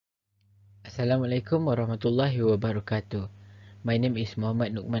Assalamualaikum warahmatullahi wabarakatuh. My name is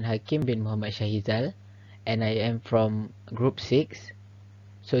Muhammad Nukman Hakim bin Muhammad Shahizal and I am from Group 6.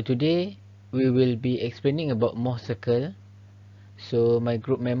 So today we will be explaining about Mohr circle. So my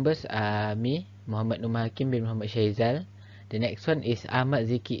group members are me, Muhammad Nukman Hakim bin Muhammad Shahizal. The next one is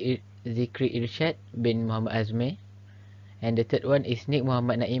Ahmad Zikri Irshad bin Muhammad Azmi. And the third one is Nik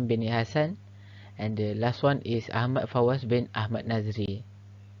Muhammad Naim bin Hasan. And the last one is Ahmad Fawaz bin Ahmad Nazri.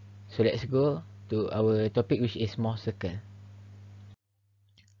 So let's go to our topic, which is Mohr circle.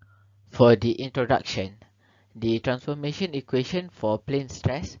 For the introduction, the transformation equation for plane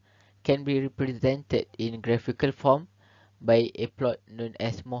stress can be represented in graphical form by a plot known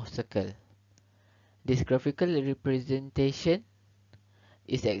as Mohr circle. This graphical representation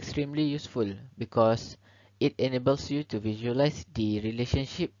is extremely useful because it enables you to visualize the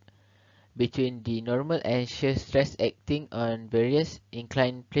relationship between the normal and shear stress acting on various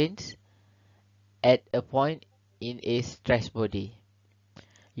inclined planes at a point in a stress body.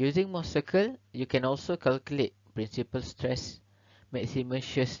 Using Mohr circle, you can also calculate principal stress, maximum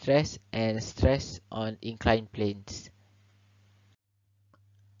shear stress, and stress on inclined planes.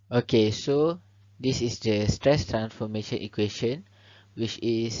 Okay, so this is the stress transformation equation, which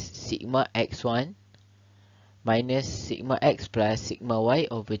is sigma x1 minus sigma x plus sigma y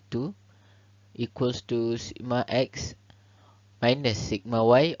over 2 equals to sigma x minus sigma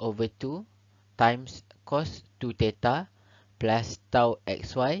y over 2 times cos 2 theta plus tau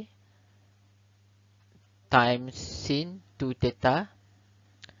xy times sin 2 theta,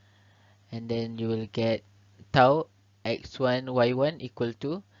 and then you will get tau x1 y1 equal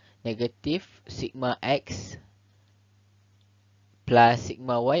to negative sigma x plus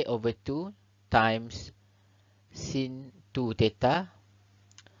sigma y over 2 times sin 2 theta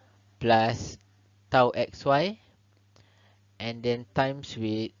plus tau xy, and then times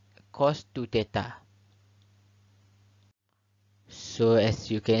with cos 2 theta. So as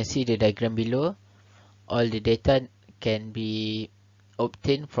you can see the diagram below, all the data can be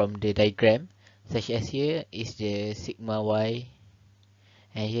obtained from the diagram, such as here is the sigma y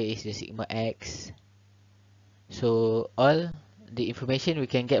and here is the sigma x. So all the information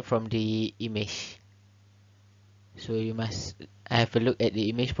we can get from the image. So you must have a look at the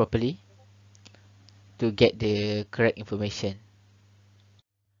image properly to get the correct information.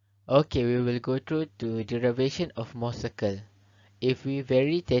 Okay, we will go through to derivation of Mohr circle. If we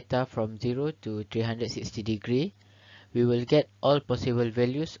vary theta from 0 to 360 degree, we will get all possible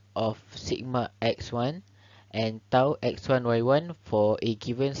values of sigma x1 and tau x1 y1 for a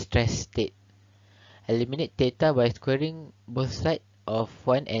given stress state. Eliminate theta by squaring both sides of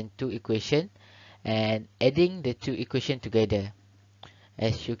 1 and 2 equation and adding the two equations together.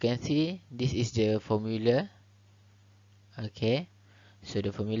 As you can see, this is the formula. Okay, so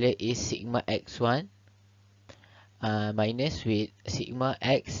the formula is sigma x1 minus with sigma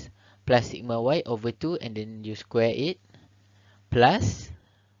x plus sigma y over 2, and then you square it, plus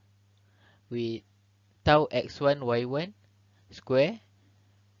with tau x1 y1 square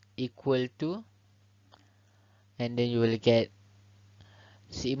equal to, and then you will get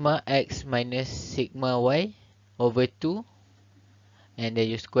sigma x minus sigma y over 2, and then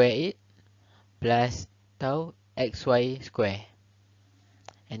you square it, plus tau xy square.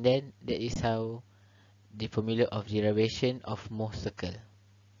 And then that is how the formula of derivation of Mohr circle.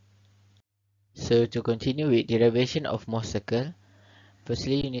 So to continue with derivation of Mohr circle,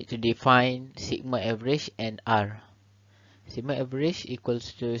 firstly you need to define sigma average and R. Sigma average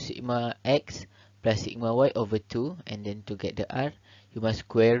equals to sigma x plus sigma y over 2, and then to get the R, you must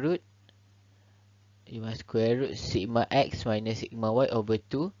square root sigma x minus sigma y over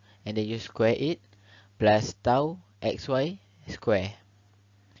 2, and then you square it, plus tau xy square.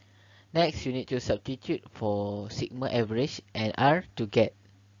 Next, you need to substitute for sigma average and R to get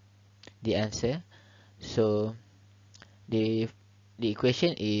the answer. So the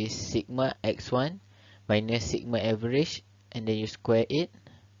equation is sigma x1 minus sigma average, and then you square it,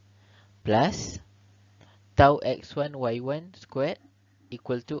 plus tau x1 y1 squared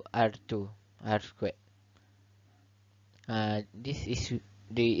equal to R2 R squared. This is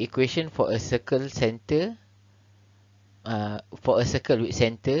the equation for a circle center, for a circle with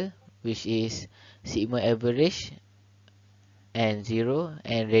center, which is sigma average and 0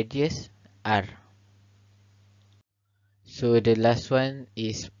 and radius R. So the last one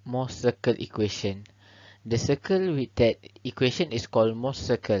is Mohr circle equation. The circle with that equation is called Mohr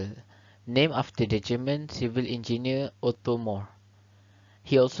circle, named after the German civil engineer Otto Mohr.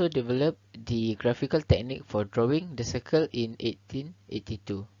 He also developed the graphical technique for drawing the circle in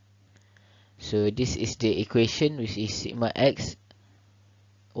 1882. So this is the equation, which is sigma x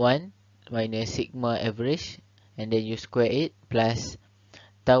 1 minus sigma average, and then you square it, plus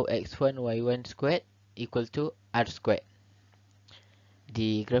tau x1 y1 squared equal to r squared.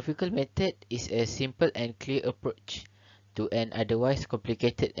 The graphical method is a simple and clear approach to an otherwise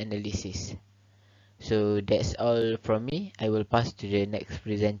complicated analysis. So that's all from me. I will pass to the next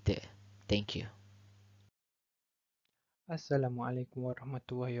presenter. Thank you. Assalamualaikum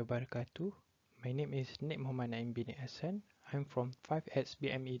warahmatullahi wabarakatuh. My name is Nik Muhammad Naim bin Hassan. I'm from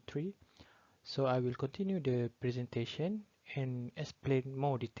 5XBME3. So I will continue the presentation and explain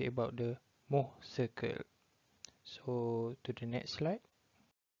more detail about the Mohr circle. So to the next slide.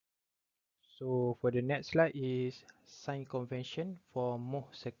 So for the next slide is sign convention for Mohr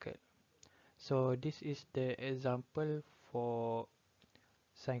circle. So this is the example for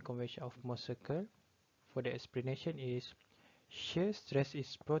sign convention of Mohr circle. For the explanation is shear stress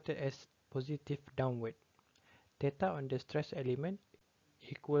is plotted as positive downward. Theta on the stress element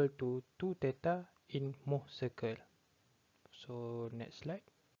equal to 2 theta in Mohr circle. So next slide.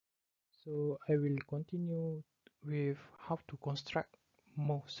 So I will continue with how to construct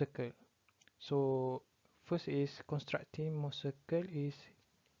Mohr circle. So first is constructing Mohr circle is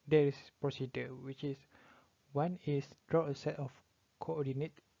there is procedure, which is one is draw a set of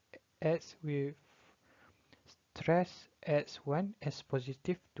coordinate x with stress x1 as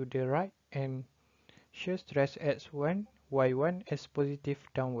positive to the right and shear stress x1 y1 as positive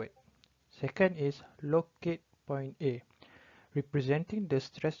downward. Second is locate point A, representing the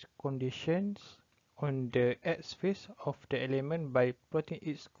stress conditions on the x-face of the element by plotting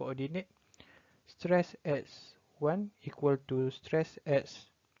its coordinate. Stress x1 equal to stress x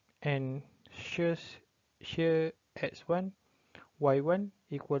and shear x1 y1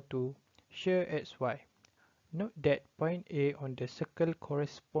 equal to shear xy. Note that point A on the circle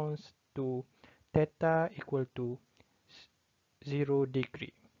corresponds to theta equal to 0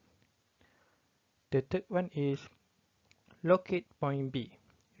 degree. The third one is locate point B,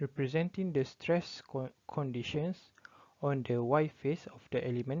 representing the stress conditions on the y-face of the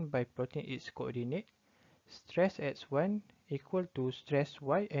element by plotting its coordinate. Stress x1 equal to stress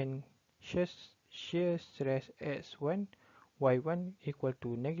y and shear stress x1 y1 equal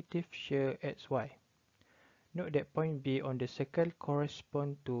to negative shear xy. Note that point B on the circle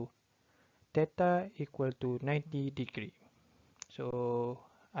corresponds to theta equal to 90 degree. So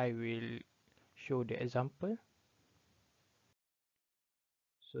I will show the example.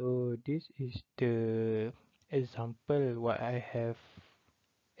 So this is the example what I have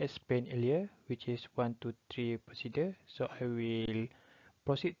explained earlier, which is 1 to 3 procedure. So I will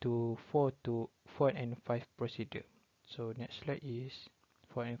proceed to 4 and 5 procedure. So next slide is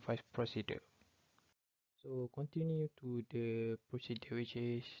 4 and 5 procedure. So continue to the procedure, which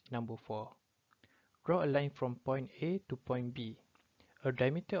is number 4. Draw a line from point A to point B. A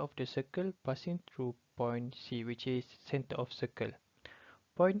diameter of the circle passing through point C, which is center of circle.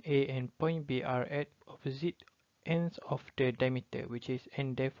 Point A and point B are at opposite ends of the diameter, which is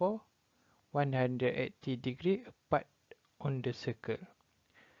and therefore 180 degree apart on the circle.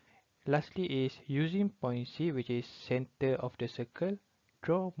 Lastly is using point C, which is center of the circle,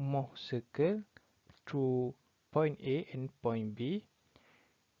 draw Mohr circle through point A and point B.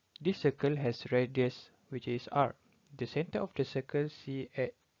 This circle has radius which is r. The center of the circle C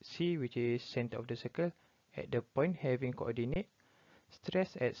at C, which is center of the circle, at the point having coordinate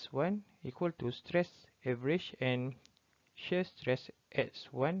stress x1 equal to stress average and shear stress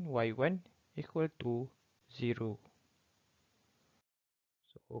x1 y1 equal to 0.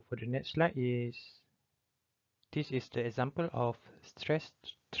 So for the next slide is this is the example of stress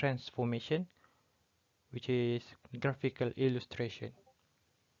transformation, which is graphical illustration.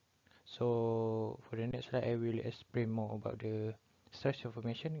 So for the next slide I will explain more about the stress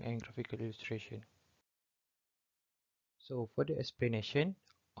transformation and graphical illustration. So for the explanation,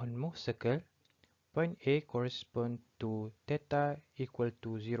 on Mohr circle, point A corresponds to theta equal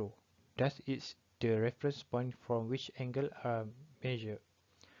to 0. Thus it's the reference point from which angle are measured.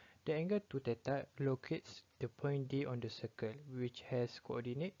 The angle to theta locates the point D on the circle, which has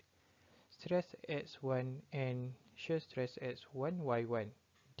coordinate stress x1 and shear stress x1 y1.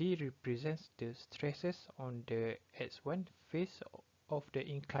 D represents the stresses on the x1 face of the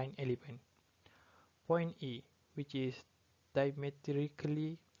inclined element. Point E, which is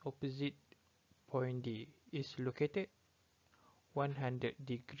diametrically opposite point D, is located 100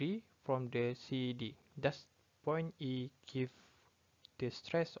 degree from the CD. Thus, point E gives the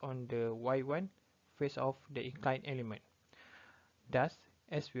stress on the y1 face of the inclined element. Thus,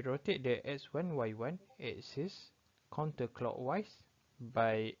 as we rotate the x1 y1 axis counterclockwise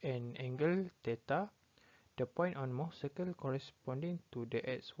by an angle theta, the point on Mohr circle corresponding to the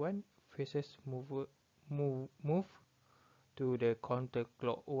x1 faces move to the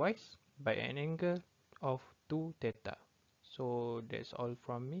counterclockwise by an angle of 2 theta. So that's all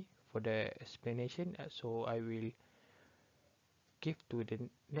from me for the explanation. So I will give to the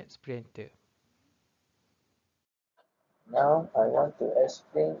next presenter. Now I want to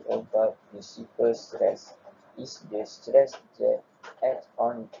explain about principal stress. Is the stress that acts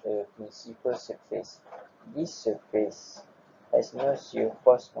on a principal surface. This surface has no shear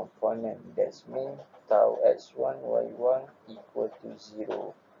force component. That means tau x1 y1 equal to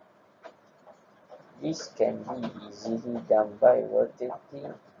 0. This can be easily done by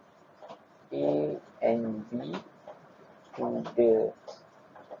rotating A and B to the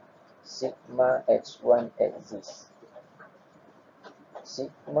sigma x1 axis.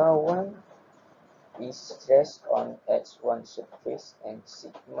 Sigma 1 is stress on x1 surface and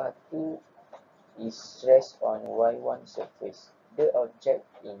sigma 2 is stress on y1 surface. The object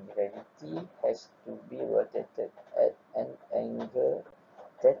in reality has to be rotated at an angle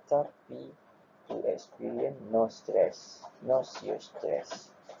theta p to experience no shear stress.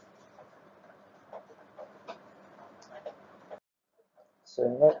 So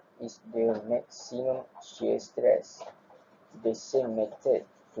what is the maximum shear stress? The same method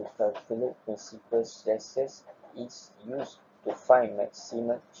to calculate principal stresses is used to find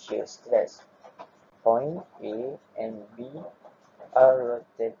maximum shear stress. Point A and B are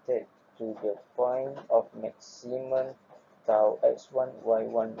rotated to the point of maximum tau x1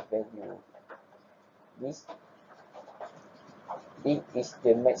 y1 value. It is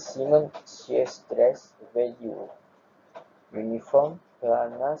the maximum shear stress value. Uniform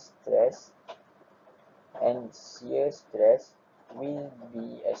planar stress and shear stress will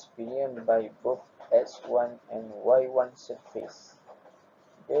be experienced by both x1 and y1 surface.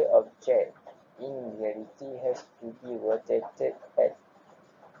 The object in reality has to be rotated at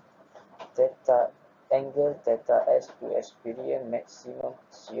angle theta s to experience maximum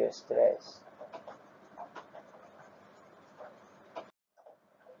shear stress.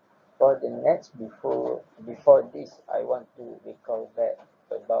 For the next before this, I want to recall back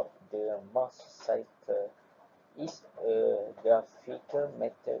about the Mohr cycle. Is a graphical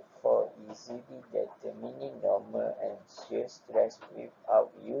method for easily determining normal and shear stress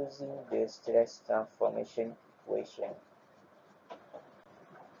without using the stress transformation equation.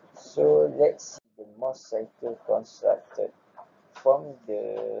 So let's see the Mohr cycle constructed. From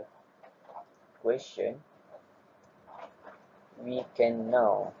the equation, we can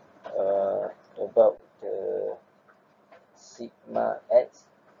know about the sigma x,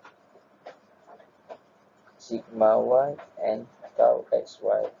 sigma y, and tau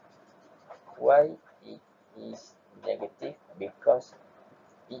xy. Why it is negative? Because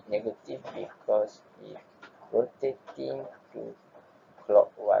it's rotating to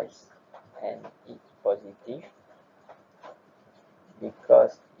clockwise, and it's positive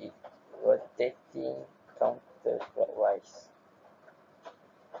because it's rotating counterclockwise.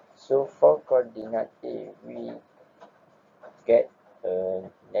 So for coordinate A, we get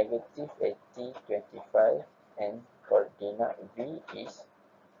negative 80, 25, and coordinate B is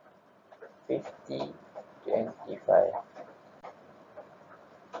 50, 25.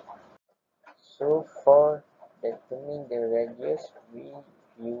 So for determining the radius, we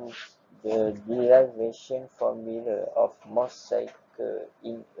use the derivation formula of Mohr cycle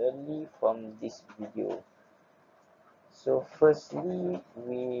in early from this video. So firstly,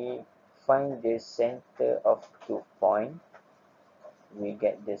 we find the center of 2 points. We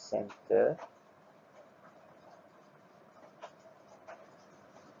get the center.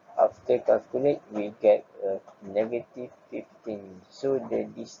 After calculate, we get negative 15. So the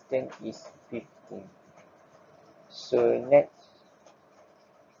distance is 15. So next,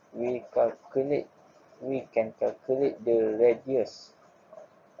 we can calculate the radius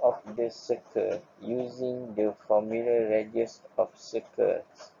of the circle using the formula radius of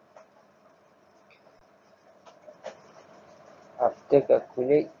circles. After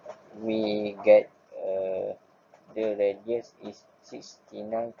calculate, we get the radius is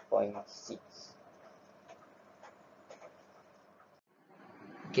 69.6.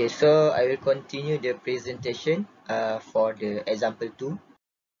 Okay, so I will continue the presentation for the example 2.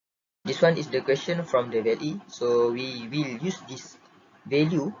 This one is the question from the VLE, so we will use this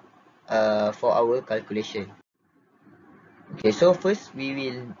value for our calculation. Okay, so first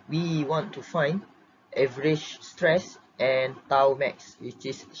we want to find average stress and tau max, which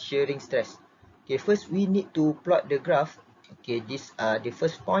is shearing stress. Okay, first we need to plot the graph. Okay, this the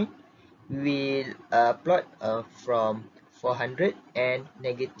first point we will plot from 400 and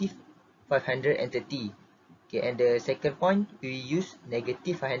negative 530. Okay, and the second point we use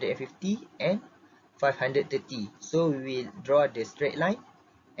negative 550 and 530. So we will draw the straight line,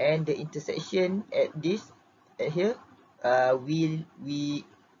 and the intersection at this at here will be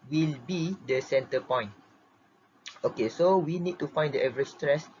the center point. Okay, so we need to find the average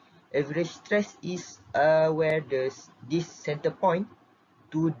stress. Average stress is where this center point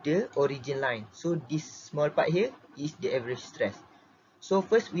to the origin line. So this small part here is the average stress. So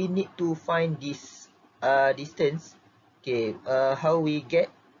first we need to find this distance. Okay, how we get?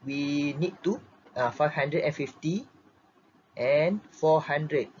 We need to 550 and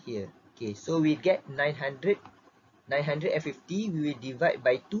 400 here. Okay, so we get 900. 950 we will divide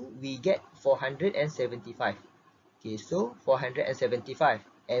by 2, we get 475. Okay, so 475,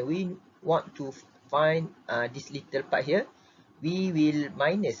 and we want to find this little part here. We will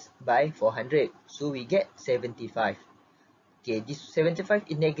minus by 400, so we get 75. Okay, this 75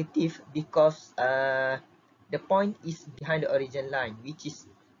 is negative because the point is behind the origin line, which is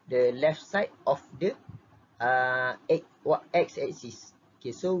the left side of the x-axis.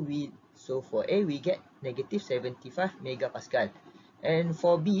 Okay, so for A we get negative 75 megapascal, and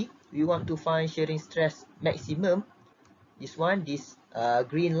for B we want to find shearing stress maximum. This one, this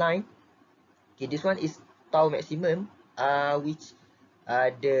green line. Okay, this one is tau maximum, which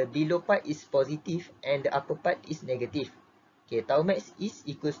the below part is positive and the upper part is negative. Okay, tau max is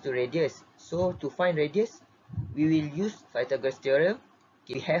equals to radius. So to find radius, we will use Pythagoras theorem.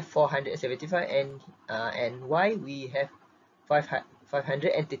 Okay, we have 475 and y we have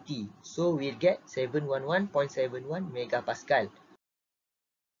 530. So we'll get 711.71 megapascal.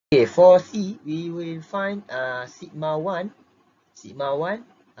 Okay, for C, we will find sigma 1,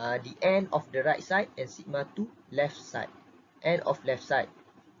 the end of the right side, and sigma 2, left side, end of left side.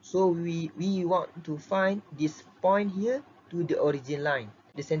 So we want to find this point here to the origin line.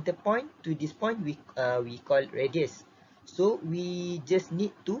 The center point to this point we call radius. So we just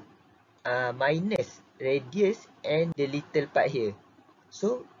need to minus radius and the little part here.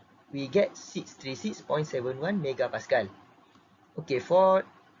 So we get 636.71 megapascal. Okay, for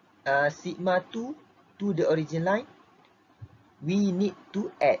sigma 2 to the origin line, we need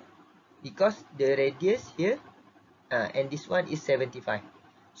to add because the radius here and this one is 75.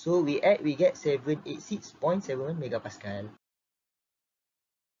 So we add, we get 786.71 megapascal.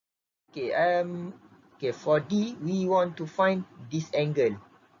 Okay, for D, we want to find this angle.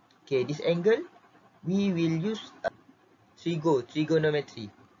 Okay, this angle, we will use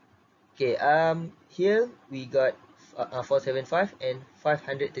trigonometry. Okay, here we got 475 and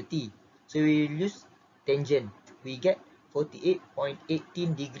 530. So we will use tangent. We get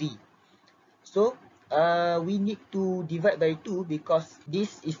 48.18 degree. So we need to divide by 2 because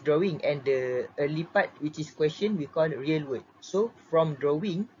this is drawing, and the early part, which is question, we call real world. So from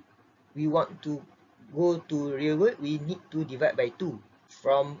drawing, we want to go to real world, we need to divide by 2.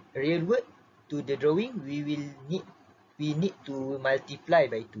 From real world to the drawing, we need to multiply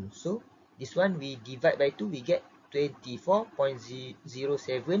by 2. So this one we divide by 2, we get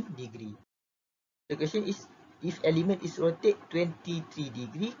 24.07 degree. The question is, if element is rotate 23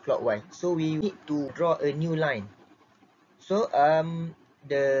 degree clockwise, so we need to draw a new line. So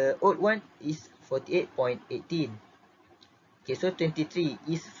the old one is 48.18. Okay, so 23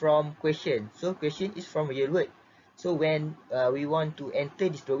 is from question. So question is from real world. So when we want to enter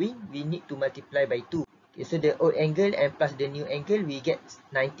this drawing, we need to multiply by 2. Okay, so the old angle and plus the new angle, we get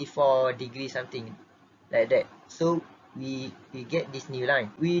 94 degrees something like that. So we get this new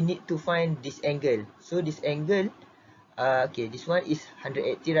line. We need to find this angle. So this angle, okay, this one is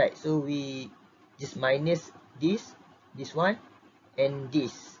 180, right? So we just minus this one, and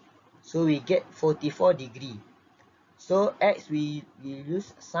this. So we get 44 degree. So x we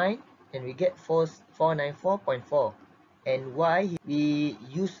use sine, and we get 494.4, and y we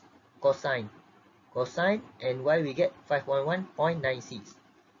use cosine, and y we get 511.96.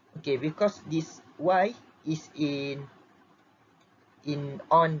 Okay, because this y is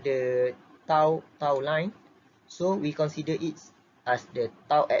on the tau line, so we consider it as the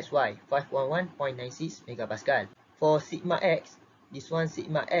tau xy, 511.96 megapascal. For sigma x, this one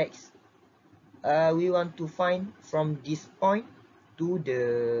sigma x, we want to find from this point to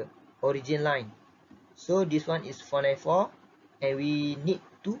the origin line. So this one is 494, and we need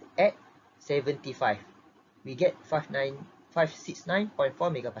to add 75. We get 569.4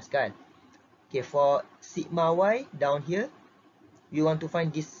 megapascal. Okay, for sigma y down here, we want to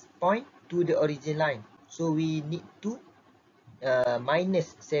find this point to the origin line. So we need to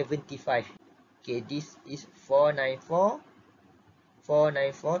minus 75. Okay, this is 494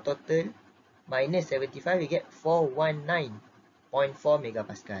 total, minus 75, we get 419.4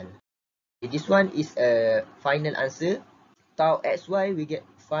 megapascal. This one is a final answer. Tau xy we get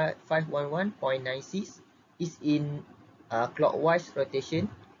 511.96 is in clockwise rotation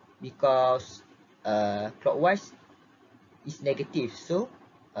because clockwise is negative. So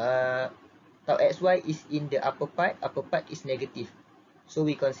tau xy is in the upper part is negative. So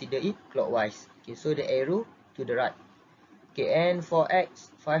we consider it clockwise. Okay, so the arrow to the right. Okay, and for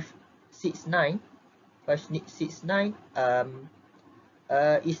x 569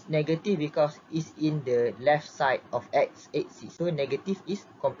 is negative because it's in the left side of x axis. So negative is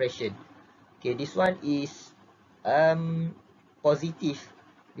compression. Okay, this one is positive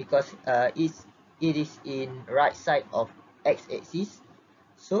because it is in right side of x axis.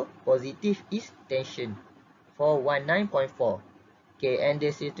 So positive is tension for 19.4. Okay, and the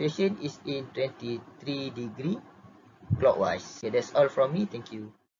situation is in 23 degree clockwise. Okay, that's all from me. Thank you.